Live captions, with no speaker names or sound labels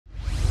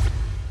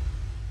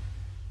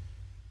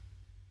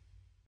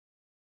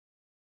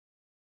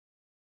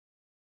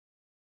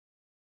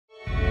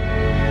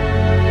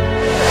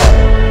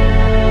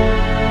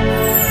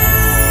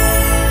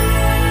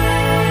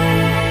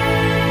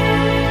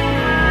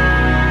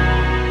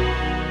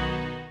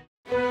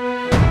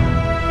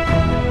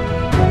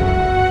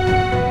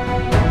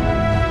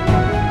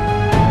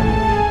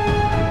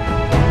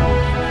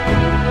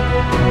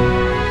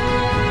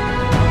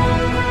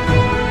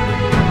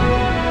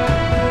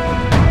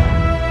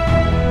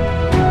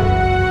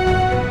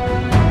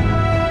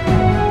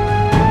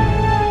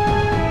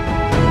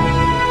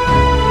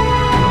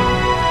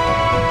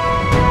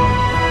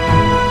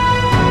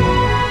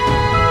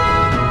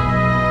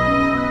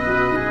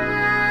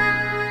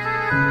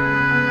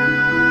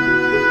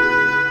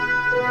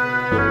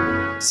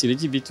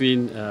synergy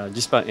between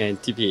GSPARX and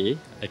TEPEA,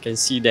 I can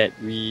see that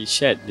we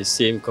shared the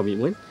same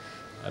commitment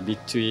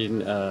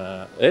between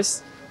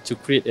us to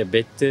create a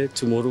better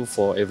tomorrow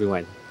for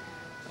everyone.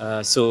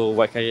 So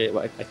what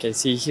I can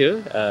see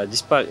here,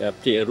 GSPARX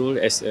play a role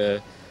as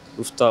a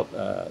rooftop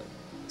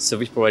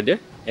service provider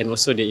and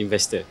also the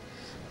investor.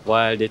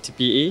 While the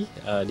TEPEA,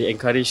 they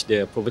encourage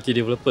the property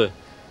developer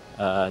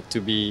to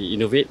be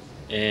innovate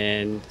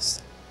and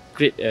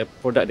create a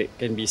product that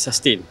can be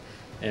sustained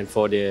and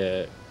for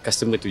the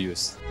customer to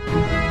use.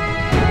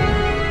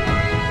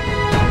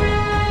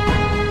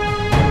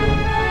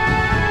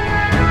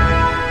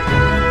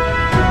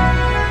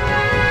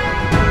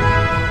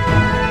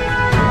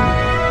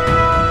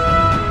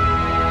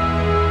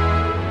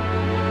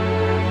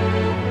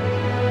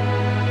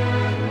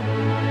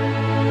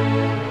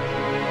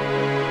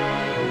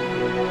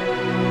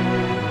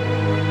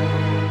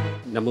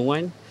 Number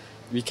one,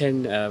 we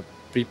can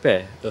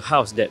prepare a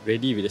house that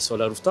ready with a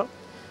solar rooftop.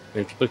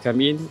 When people come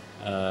in,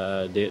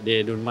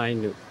 they don't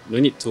mind, no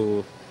need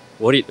to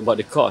worry about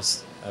the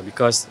cost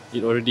because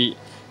it already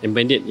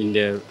embedded in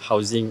the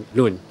housing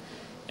loan.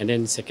 And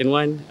then second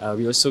one,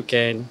 we also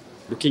can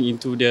looking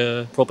into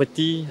the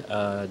property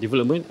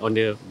development on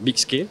the big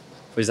scale.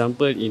 For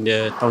example, in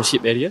the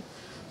township area.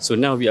 So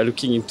now we are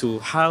looking into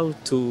how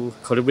to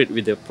collaborate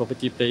with the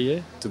property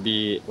player to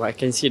be, well, I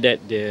can see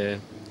that the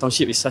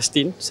township is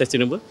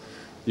sustainable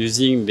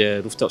using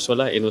the rooftop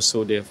solar and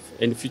also the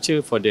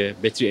future for the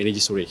battery energy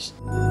storage.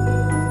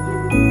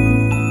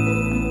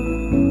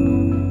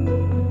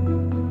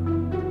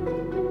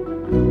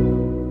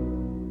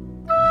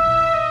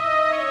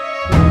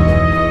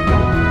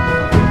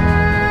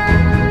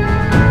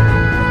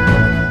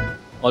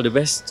 All the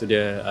best to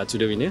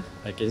the winner.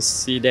 I can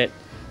see that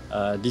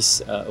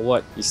this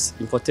award is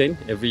important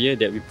every year,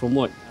 that we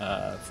promote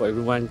for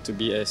everyone to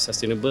be a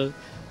sustainable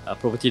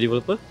property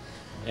developer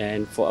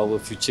and for our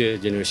future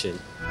generation.